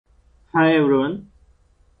Hi everyone,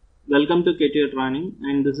 welcome to CATIA training,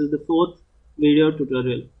 and this is the fourth video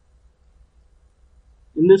tutorial.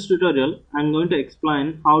 In this tutorial, I am going to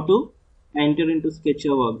explain how to enter into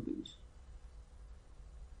CATIA workbench.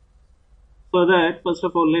 For that, first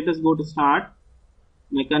of all, let us go to Start,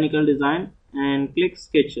 Mechanical Design and click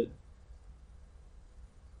Sketcher.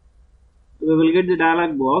 We will get the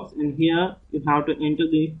dialog box, and here you have to enter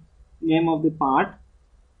the name of the part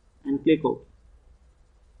and click OK.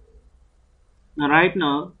 Now right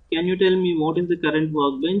now, can you tell me what is the current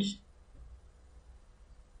workbench?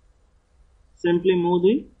 Simply move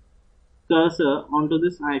the cursor onto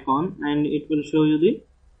this icon and it will show you the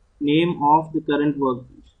name of the current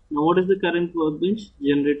workbench. Now what is the current workbench?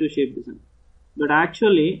 Generative shape design. But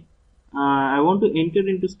actually I want to enter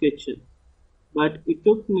into Sketcher, but it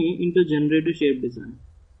took me into generative shape design.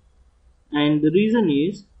 And the reason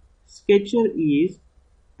is Sketcher is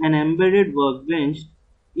an embedded workbench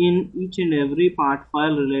in each and every part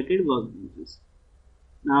file related workbenches.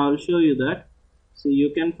 Now I'll show you that. So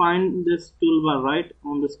you can find this toolbar right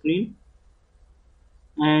on the screen,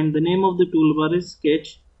 and the name of the toolbar is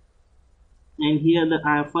Sketch, and here the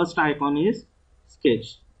first icon is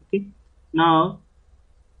Sketch. Okay, now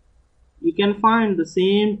you can find the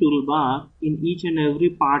same toolbar in each and every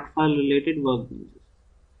part file related workbenches.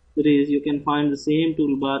 That is, you can find the same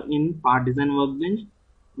toolbar in part design workbench,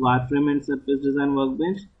 wireframe and surface design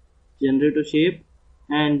workbench, generative shape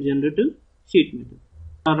and generative sheet metal.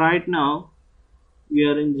 Now right now we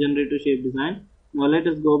are in generative shape design. Now let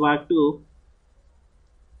us go back to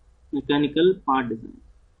mechanical part design.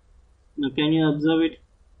 Now can you observe it?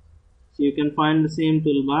 So you can find the same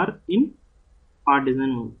toolbar in part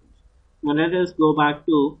design workbench. Now let us go back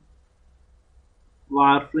to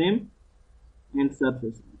wireframe and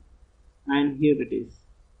surface, and here it is.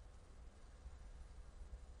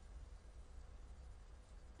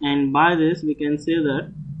 And by this we can say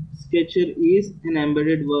that Sketcher is an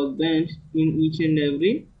embedded workbench in each and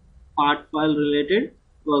every part file related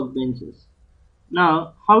workbenches.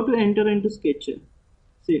 Now how to enter into Sketcher?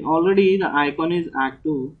 See, already the icon is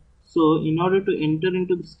active, so in order to enter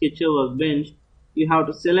into the Sketcher workbench, you have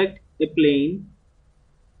to select a plane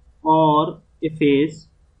or a face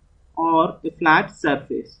or a flat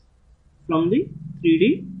surface from the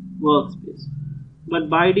 3D workspace. But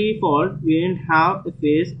by default we didn't have a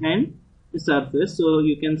face and a surface, so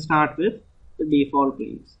you can start with the default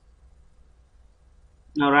planes.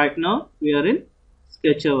 Now right now we are in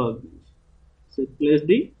Sketcher workbench. So place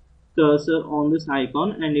the cursor on this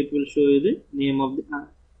icon and it will show you the name of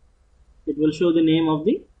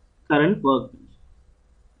the current workbench,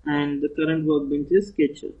 and the current workbench is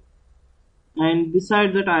Sketcher. And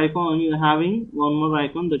beside that icon you are having one more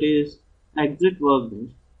icon, that is exit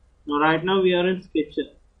workbench. Now right now we are in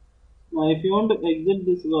Sketcher. Now if you want to exit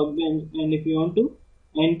this workbench and if you want to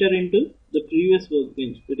enter into the previous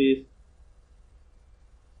workbench, that is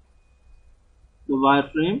the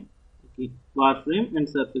wireframe and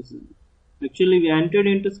surface design. Actually we entered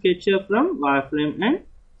into Sketcher from wireframe and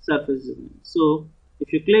surface design. So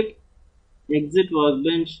if you click exit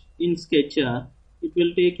workbench in Sketcher, it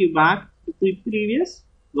will take you back to the previous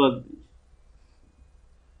workbench.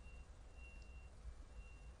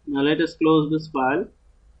 Now let us close this file.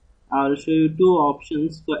 I will show you two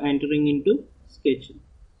options for entering into Sketcher.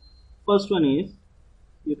 First one is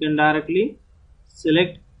you can directly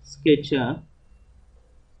select Sketcher,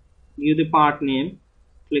 give the part name,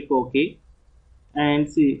 click OK, and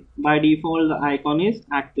see by default the icon is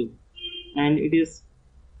active and it is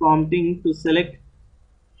prompting to select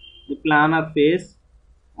a planar face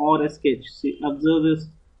or a sketch. See, observe this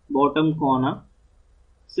bottom corner.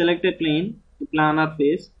 Select a plane, a planar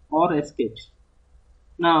face or a sketch.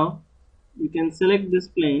 Now you can select this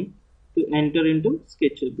plane to enter into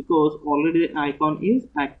Sketcher because already the icon is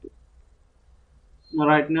active. Now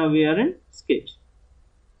right now we are in Sketch,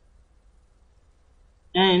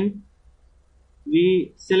 and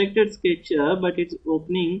we selected Sketcher but it's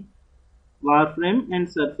opening wireframe and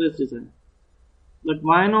surface design. But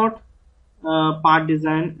why not part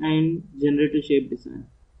design and generative shape design?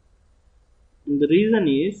 And the reason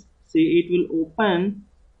is, see, it will open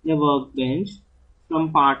a workbench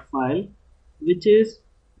from part file which is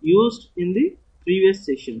used in the previous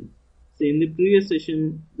session. So in the previous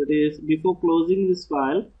session, that is before closing this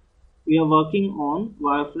file, we are working on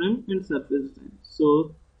wireframe and surface design.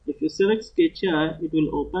 So if you select Sketcher, it will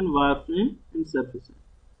open wireframe and surface design.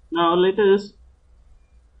 Now let us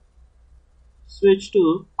switch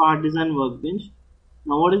to part design workbench.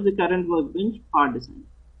 Now what is the current workbench? Part design.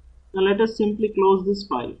 Now let us simply close this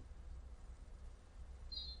file.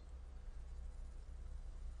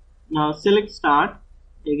 Now select Start,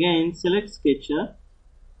 Again select Sketcher,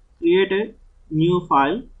 create a new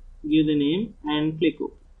file, give the name and click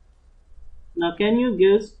OK. Now can you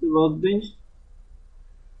guess the workbench?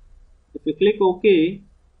 If you click OK,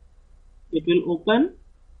 it will open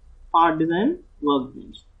Part Design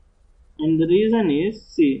workbench. And the reason is,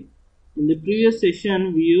 see, in the previous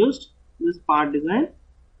session we used this Part Design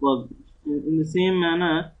workbench. And in the same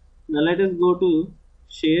manner, now let us go to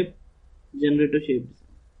Shape, Generator Shape Design.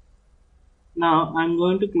 Now I am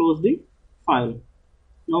going to close the file.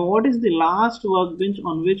 Now what is the last workbench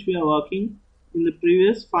on which we are working in the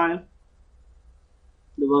previous file?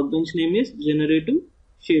 The workbench name is Generative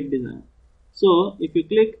Shape Design. So if you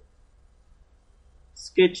click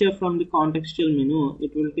Sketcher from the contextual menu,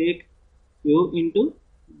 it will take you into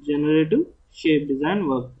Generative Shape Design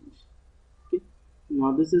workbench. Okay.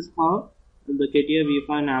 Now this is how the CATIA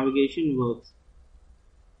V5 navigation works.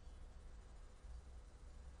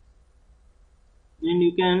 And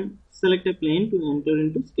you can select a plane to enter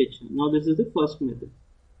into Sketcher. Now this is the first method.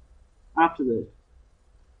 After that,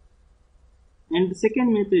 and the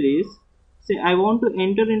second method is, say I want to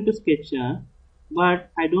enter into Sketcher,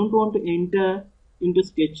 but I don't want to enter into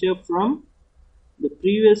Sketcher from the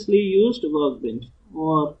previously used workbench,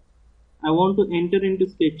 or I want to enter into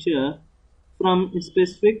Sketcher from a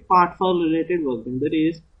specific part file related workbench. That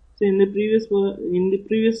is, so in the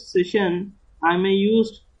previous session I may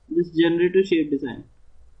used this Generative Shape Design,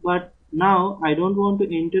 but now I don't want to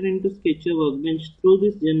enter into Sketcher workbench through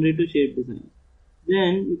this Generative Shape Design.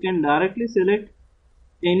 Then you can directly select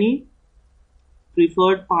any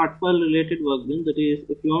preferred part file related workbench. That is,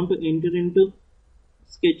 if you want to enter into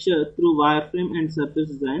Sketcher through wireframe and surface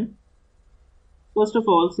design, first of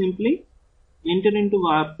all simply enter into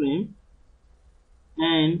wireframe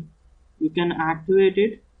and you can activate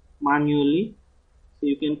it manually. So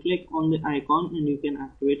you can click on the icon and you can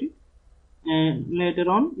activate it, and later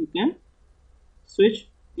on you can switch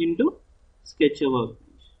into Sketcher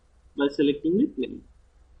workbench by selecting the plane.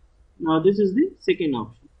 Now this is the second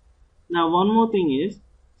option. Now one more thing is,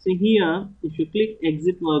 see here, if you click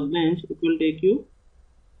exit workbench, it will take you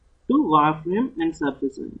to wireframe and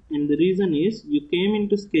surface design, and the reason is you came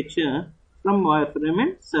into Sketcher from wireframe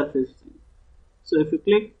and surface design. So if you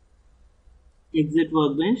click exit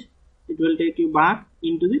workbench, it will take you back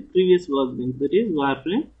into the previous workbench, that is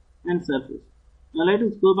wireframe and surface. Now let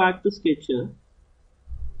us go back to Sketcher.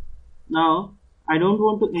 Now I don't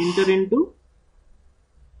want to enter into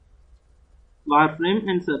wireframe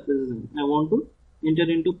and surface design. I want to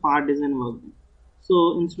enter into part design workbench.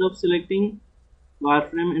 So instead of selecting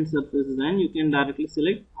wireframe and surface design, you can directly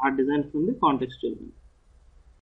select part design from the contextual menu.